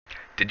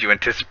Did you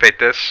anticipate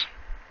this?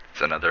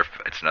 It's another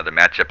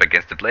matchup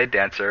against the Blade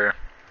Dancer.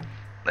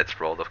 Let's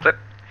roll the clip.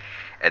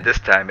 And this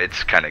time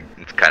it's kind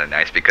of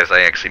nice because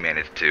I actually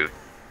managed to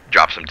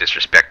drop some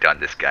disrespect on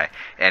this guy.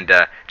 And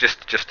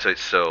just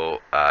to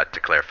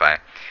clarify,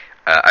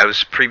 I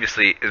was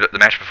previously the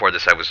match before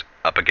this I was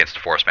up against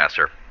Force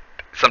Master.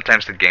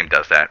 Sometimes the game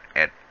does that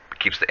and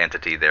keeps the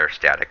entity there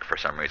static for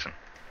some reason.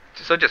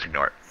 So just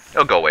ignore it.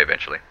 It'll go away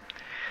eventually.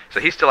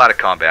 So he's still out of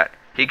combat.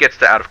 He gets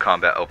the out of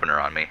combat opener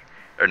on me.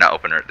 Or not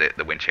opener,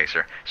 the Wind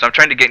Chaser. So I'm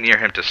trying to get near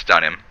him to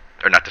stun him.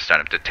 Or not to stun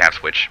him, to tap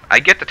switch. I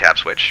get the tap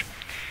switch.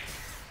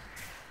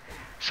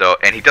 So,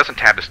 and he doesn't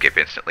tap escape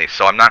instantly.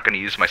 So I'm not going to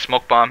use my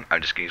smoke bomb.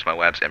 I'm just going to use my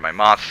webs and my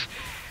moths.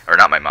 Or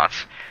not my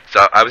moths.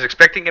 So I was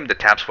expecting him to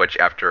tap switch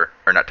after,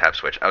 or not tap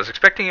switch. I was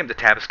expecting him to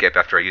tap escape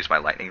after I use my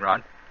lightning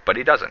rod. But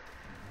he doesn't.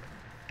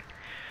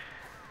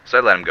 So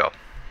I let him go.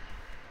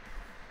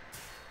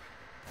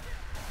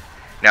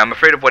 Now I'm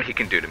afraid of what he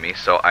can do to me.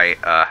 So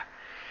I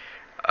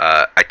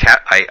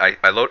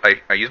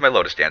use my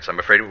Lotus Dance. I'm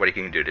afraid of what he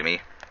can do to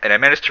me. And I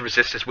managed to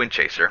resist his Wind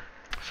Chaser.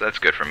 So that's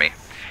good for me.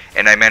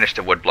 And I managed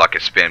to wood block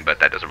his spin, but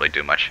that doesn't really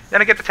do much.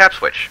 Then I get the tap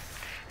switch.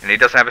 And he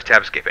doesn't have his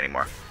tap escape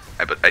anymore.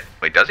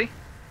 Wait, does he?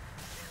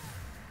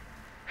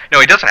 No,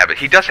 he doesn't have it.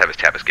 He does have his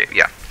tap escape,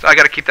 yeah. So I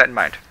gotta keep that in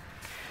mind.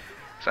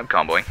 So I'm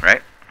comboing,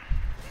 right?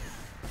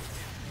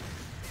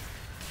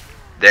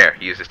 There,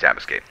 he used his tap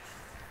escape.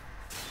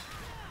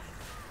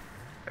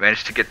 I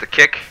managed to get the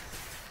kick.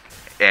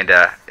 And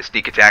a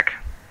sneak attack.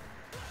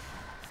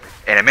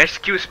 And I managed to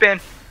cue a spin.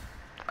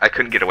 I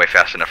couldn't get away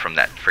fast enough from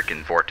that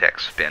freaking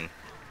vortex spin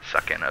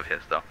suck-in of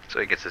his, though. So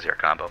he gets his air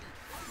combo.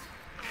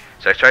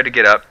 So I tried to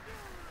get up.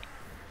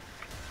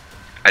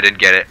 I didn't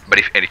get it, but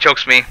he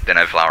chokes me. Then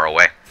I flower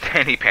away.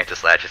 And he panta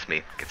slashes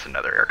me. Gets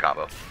another air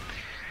combo.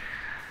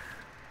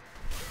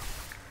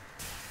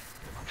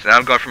 So now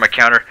I'm going for my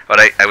counter, but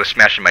I was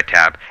smashing my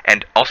tab.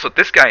 And also,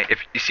 this guy, if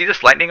you see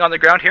this lightning on the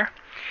ground here?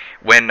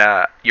 When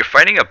you're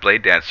fighting a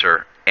Blade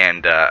Dancer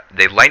and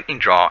they lightning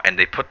draw and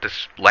they put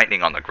this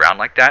lightning on the ground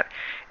like that,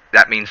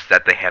 that means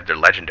that they have their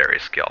legendary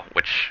skill,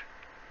 which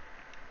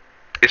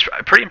is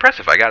pretty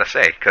impressive, I gotta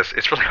say, because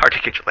it's really hard to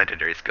get your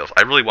legendary skills.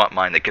 I really want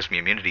mine that gives me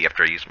immunity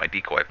after I use my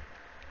decoy.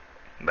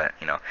 But,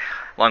 you know,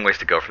 long ways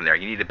to go from there.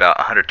 You need about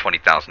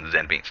 120,000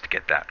 Zen beans to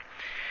get that.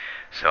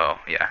 So,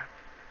 yeah.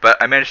 But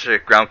I managed to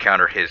ground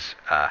counter his,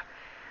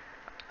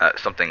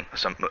 some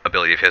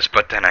ability of his,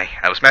 but then I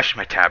was smashing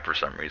my tab for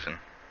some reason.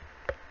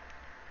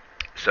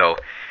 So,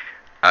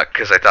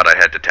 because I thought I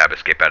had to tab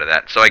escape out of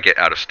that. So I get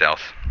out of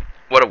stealth.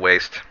 What a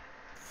waste.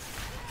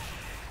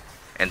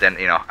 And then,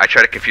 you know, I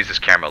try to confuse his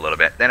camera a little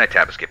bit. Then I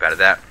tab escape out of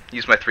that.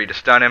 Use my 3 to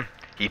stun him.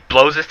 He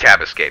blows his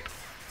tab escape.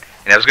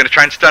 And I was going to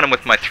try and stun him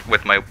with my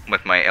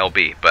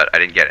LB, but I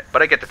didn't get it.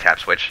 But I get the tap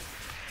switch.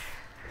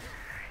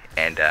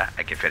 And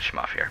I can finish him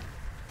off here.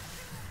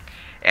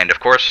 And of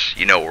course,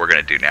 you know what we're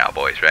going to do now,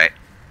 boys, right?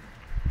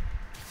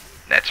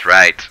 That's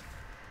right.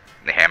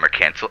 The hammer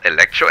cancel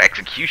electro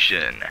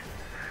execution.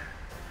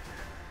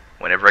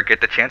 Whenever I get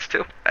the chance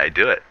to, I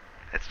do it.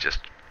 It's just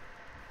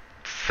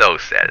so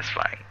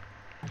satisfying.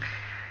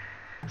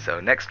 So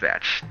next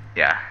match,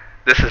 yeah,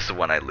 this is the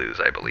one I lose,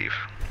 I believe.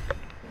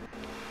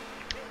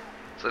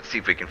 So let's see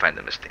if we can find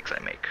the mistakes I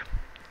make.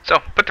 So,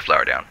 put the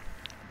flower down.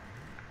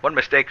 One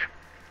mistake,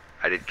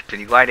 I didn't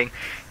continue gliding.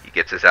 He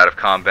gets his out of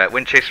combat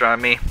Wind Chaser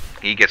on me.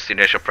 He gets the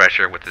initial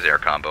pressure with his air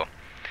combo.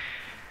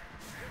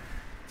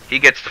 He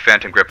gets the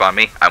Phantom Grip on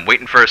me. I'm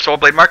waiting for a Soul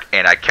Blade Mark,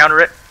 and I counter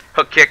it.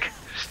 Hook kick,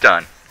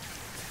 stun.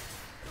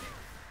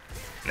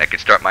 And I can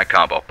start my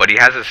combo. But he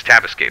has his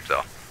tap escape,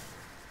 though.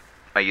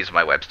 I used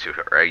my webs too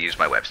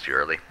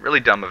early. Really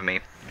dumb of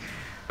me,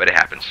 but it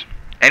happens.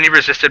 And he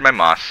resisted my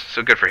moss,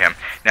 so good for him.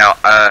 Now,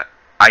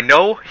 I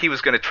know he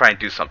was going to try and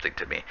do something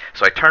to me,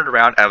 so I turned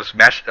around. I was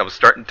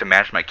starting to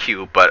mash my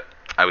Q, but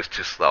I was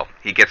too slow.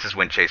 He gets his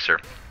Wind Chaser,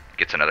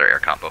 gets another air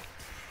combo.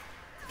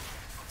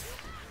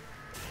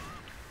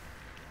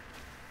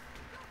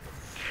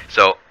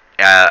 So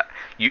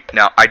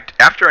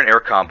after an air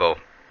combo,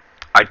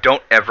 I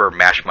don't ever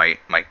mash my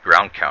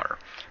ground counter.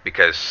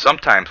 Because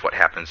sometimes what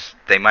happens,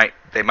 they might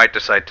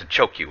decide to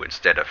choke you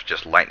instead of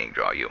just lightning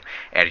draw you.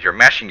 And if you're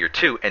mashing your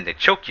 2 and they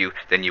choke you,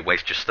 then you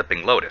waste your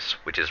Slipping Lotus,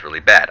 which is really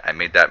bad. I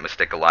made that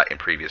mistake a lot in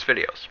previous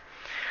videos.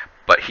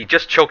 But he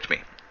just choked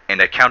me,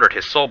 and I countered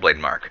his Soul Blade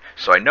Mark,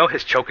 so I know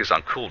his choke is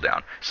on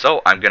cooldown.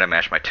 So I'm going to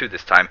mash my 2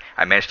 this time.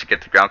 I managed to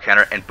get the ground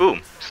counter, and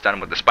boom, stun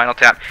him with the Spinal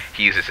Tap.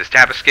 He uses his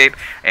Tap Escape,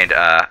 and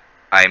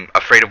I'm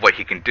afraid of what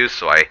he can do,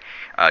 so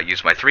I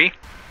use my 3.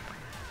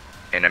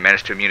 And I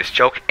managed to immune his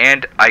choke,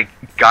 and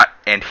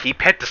he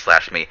penta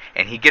slashed me,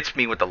 and he gets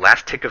me with the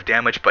last tick of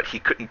damage, but he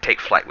couldn't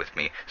take flight with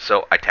me,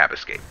 so I tap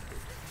escape.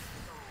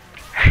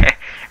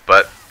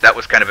 But that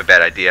was kind of a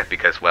bad idea,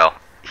 because, well,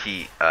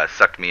 he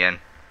sucked me in,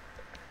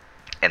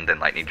 and then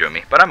lightning drew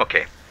me, but I'm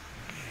okay.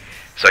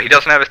 So he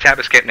doesn't have his tap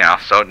escape now,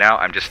 so now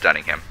I'm just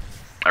stunning him,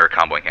 or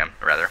comboing him,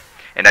 rather.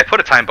 And I put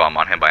a time bomb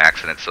on him by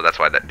accident, so that's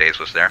why that daze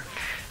was there.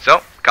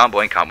 So,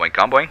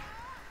 comboing.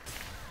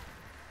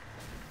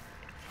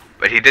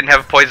 But he didn't have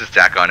a poison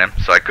stack on him,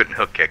 so I couldn't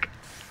hook kick.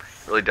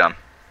 Really dumb.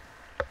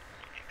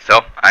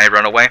 So I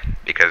run away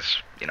because,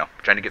 you know,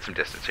 trying to get some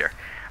distance here.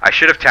 I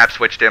should have tap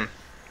switched him.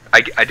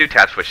 I do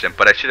tap switch him,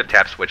 but I should have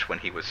tap switched when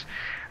he was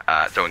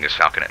throwing his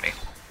falcon at me.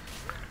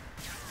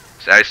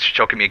 So now he's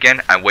choking me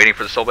again. I'm waiting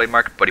for the soul blade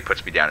mark, but he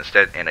puts me down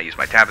instead, and I use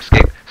my tab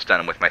escape, stun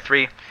him with my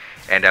 3.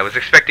 And I was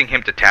expecting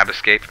him to tab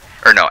escape,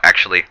 or no,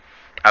 actually,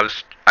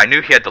 I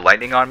knew he had the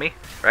lightning on me,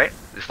 right?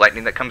 This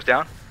lightning that comes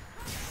down.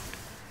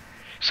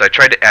 So I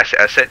tried to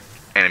SS it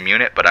and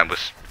immune it, but I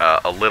was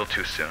a little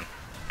too soon,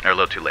 or a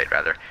little too late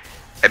rather.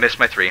 I missed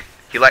my 3.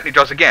 He lightning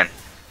draws again,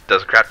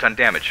 does a crap ton of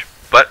damage,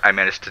 but I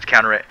managed to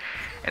counter it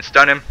and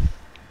stun him.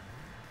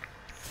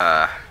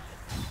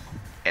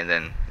 And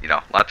then, you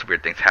know, lots of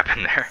weird things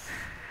happen there.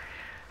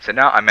 So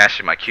now I'm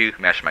mashing my Q,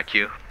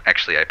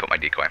 Actually, I put my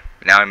decoy.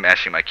 Now I'm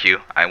mashing my Q.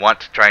 I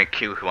want to try and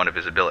Q one of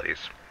his abilities.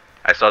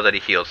 I saw that he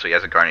heals, so he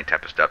has a Guardian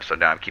Tempest up, so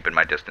now I'm keeping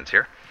my distance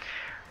here.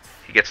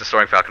 He gets the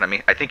Soaring Falcon on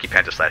me. I think he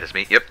Pentaslashes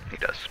me. Yep, he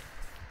does.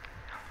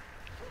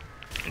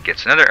 He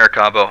gets another air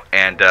combo,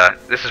 and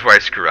this is where I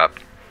screw up.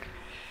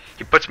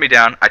 He puts me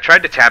down. I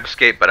tried to tab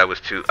escape, but I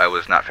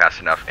was not fast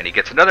enough, and he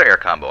gets another air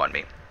combo on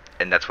me.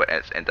 And that's what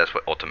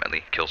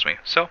ultimately kills me.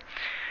 So,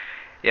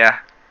 yeah.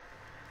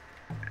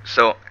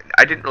 So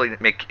I didn't really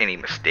make any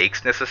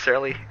mistakes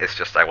necessarily. It's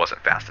just I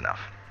wasn't fast enough.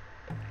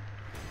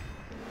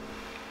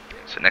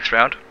 So next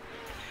round,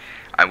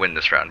 I win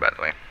this round, by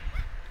the way.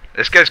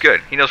 This guy's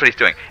good. He knows what he's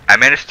doing. I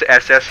managed to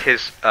SS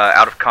his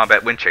out of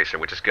combat Wind Chaser,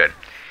 which is good.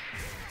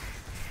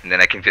 And then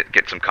I can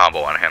get some combo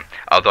on him.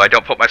 Although I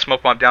don't put my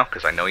smoke bomb down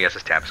because I know he has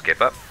his tab escape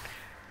up.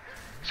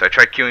 So I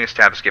tried queuing his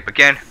tab escape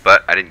again,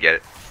 but I didn't get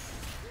it.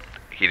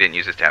 He didn't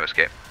use his tab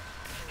escape.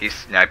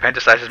 Now he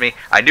pentaslashes me.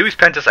 I knew he's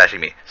pentaslashing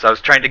me, so I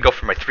was trying to go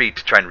for my 3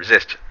 to try and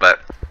resist,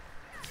 but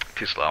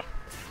too slow.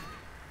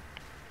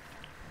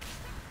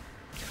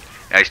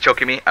 Now he's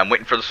choking me. I'm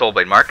waiting for the soul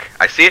blade mark.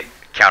 I see it,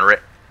 counter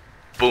it,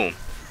 boom,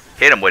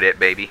 hit him with it,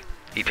 baby.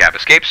 He tab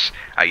escapes.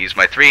 I use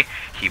my 3.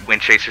 He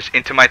wind chasers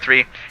into my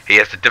 3. He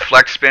has to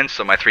deflect spin,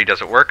 so my 3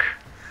 doesn't work.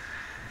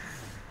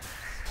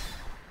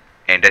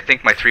 And I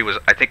think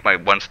my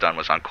 1 stun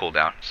was on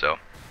cooldown. So,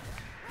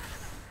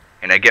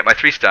 and I get my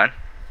 3 stun.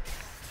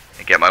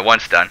 I get my 1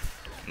 stun,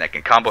 and I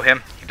can combo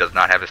him. He does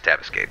not have his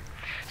tab escape.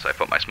 So I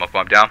put my smoke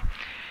bomb down,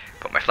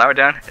 put my flower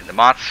down, and the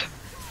moths.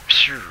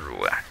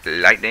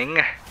 Lightning.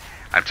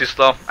 I'm too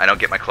slow. I don't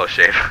get my close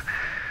shave.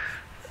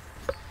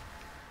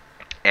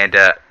 And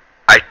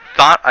I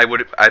thought I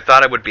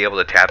would be able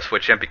to tab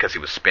switch him because he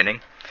was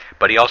spinning,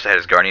 but he also had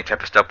his Guardian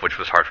Tempest up, which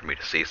was hard for me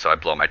to see. So I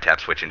blow my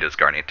tab switch into his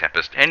Guardian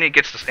Tempest, and he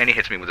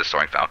hits me with his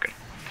Soaring Falcon.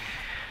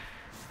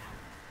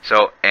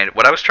 So, and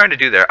what I was trying to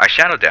do there, I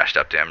shadow dashed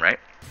up to him, right?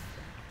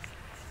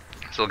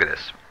 So look at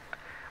this.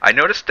 I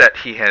noticed that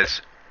he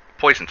has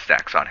poison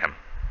stacks on him.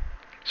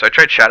 So I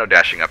tried shadow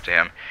dashing up to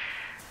him,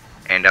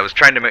 and I was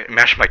trying to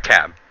mash my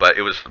tab, but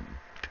it was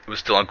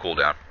still on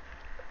cooldown.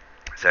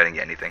 So I didn't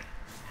get anything.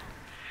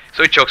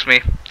 So he chokes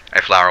me.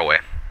 I flower away.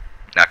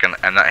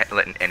 I'm not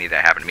letting any of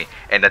that happen to me.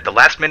 And at the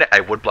last minute, I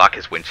would block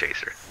his Wind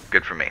Chaser.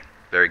 Good for me.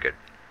 Very good.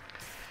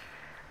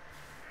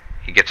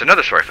 He gets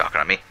another Soaring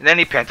Falcon on me, and then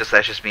he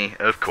pentaslashes me,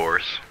 of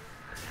course.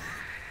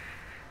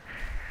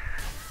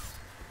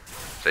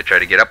 So I try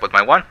to get up with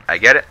my 1. I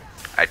get it.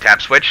 I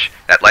tap switch.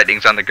 That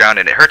lightning's on the ground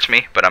and it hurts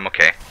me, but I'm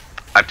okay.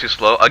 I'm too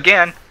slow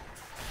again.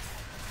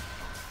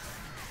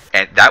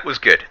 And that was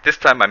good. This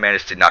time I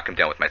managed to knock him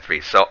down with my 3.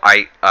 So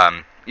I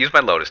used my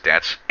Lotus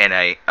Dance, and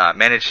I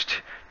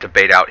managed to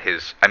bait out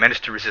his... I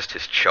managed to resist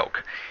his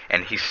choke.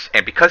 And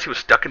because he was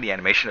stuck in the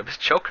animation of his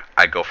choke,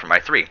 I go for my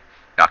 3.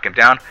 Knock him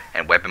down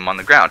and web him on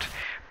the ground.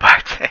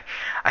 But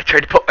I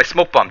tried to put my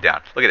smoke bomb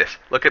down. Look at this.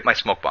 Look at my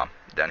smoke bomb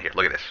down here.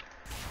 Look at this.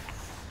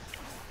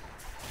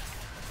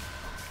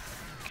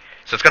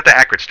 So it's got the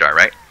accurate star,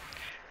 right?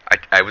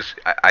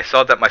 I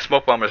saw that my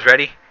smoke bomb was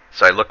ready,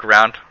 so I look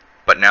around,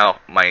 but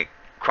now my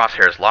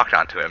crosshair is locked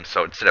onto him,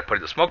 so instead of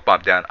putting the smoke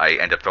bomb down, I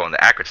end up throwing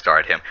the accurate star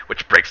at him,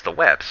 which breaks the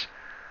webs.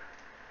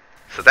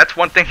 So that's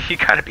one thing you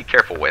gotta be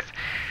careful with.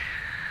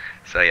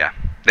 So yeah.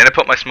 Then I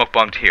put my smoke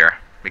bomb here,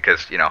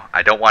 because, you know,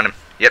 I don't want him...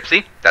 Yep,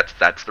 see?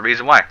 That's the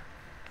reason why.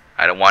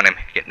 I don't want him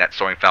getting that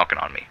Soaring Falcon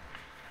on me.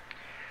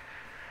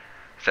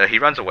 So he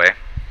runs away.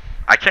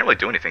 I can't really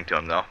do anything to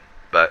him, though,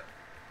 but...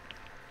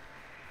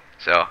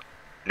 So,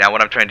 now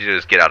what I'm trying to do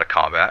is get out of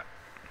combat,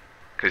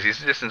 because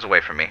he's a distance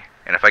away from me,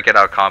 and if I get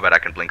out of combat I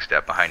can blink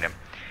step behind him.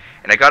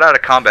 And I got out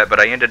of combat, but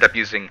I ended up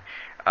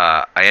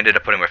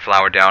putting my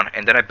flower down,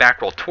 and then I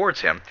back rolled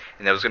towards him,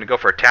 and I was going to go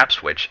for a tap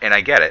switch, and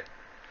I get it.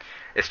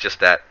 It's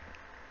just that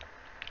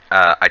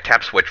I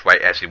tap switch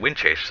right as he wind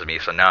chases me,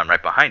 so now I'm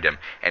right behind him.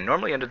 And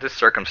normally under this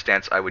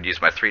circumstance I would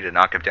use my 3 to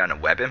knock him down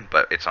and web him,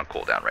 but it's on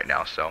cooldown right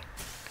now, so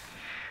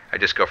I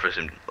just go for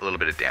a little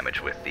bit of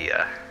damage with the...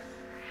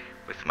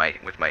 with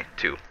my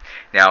 2.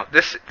 Now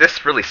this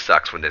really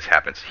sucks when this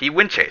happens. He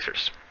wind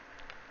chasers,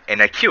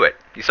 and I Q it.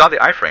 You saw the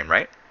iframe,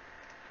 right?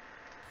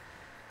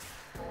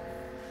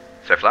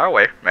 So I flower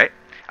away, right?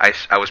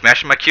 I was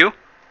mashing my Q,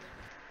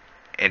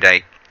 and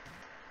did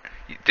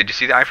you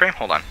see the iframe?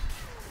 Hold on.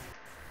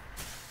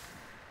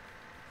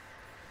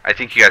 I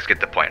think you guys get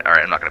the point.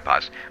 Alright, I'm not going to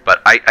pause.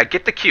 But I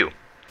get the Q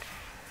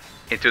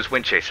into his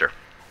Wind Chaser.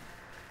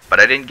 But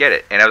I didn't get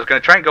it. And I was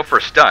going to try and go for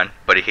a stun,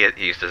 but he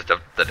uses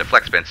the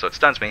deflect spin, so it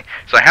stuns me.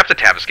 So I have to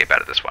Tab Escape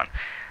out of this one.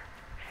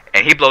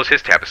 And he blows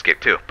his Tab Escape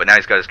too. But now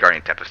he's got his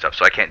Guardian Temp and stuff,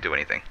 so I can't do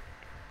anything.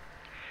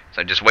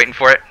 So I'm just waiting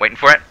for it.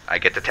 I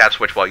get the Tab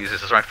Switch while he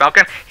uses his Roaring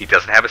Falcon. He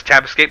doesn't have his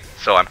Tab Escape,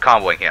 so I'm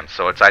comboing him.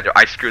 So it's either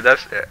I screw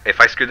this.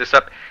 If I screw this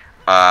up,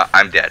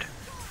 I'm dead.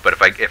 But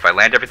if I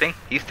land everything,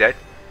 he's dead.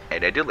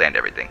 And I do land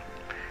everything.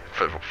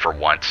 For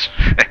once.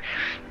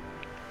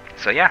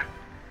 So yeah.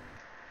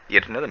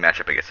 Yet another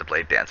matchup against the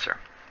Blade Dancer.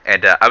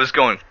 And I was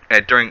going,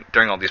 during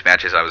all these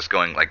matches, I was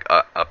going like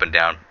up and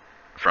down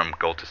from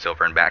gold to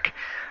silver and back.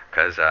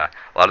 Because a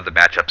lot of the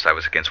matchups I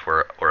was against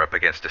were up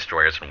against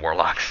Destroyers and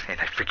Warlocks. And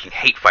I freaking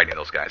hate fighting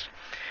those guys.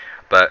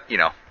 But, you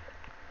know,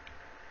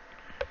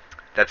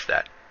 that's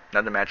that.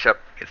 Another matchup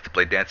against the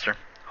Blade Dancer.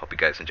 Hope you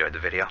guys enjoyed the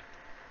video.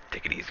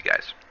 Take it easy,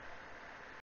 guys.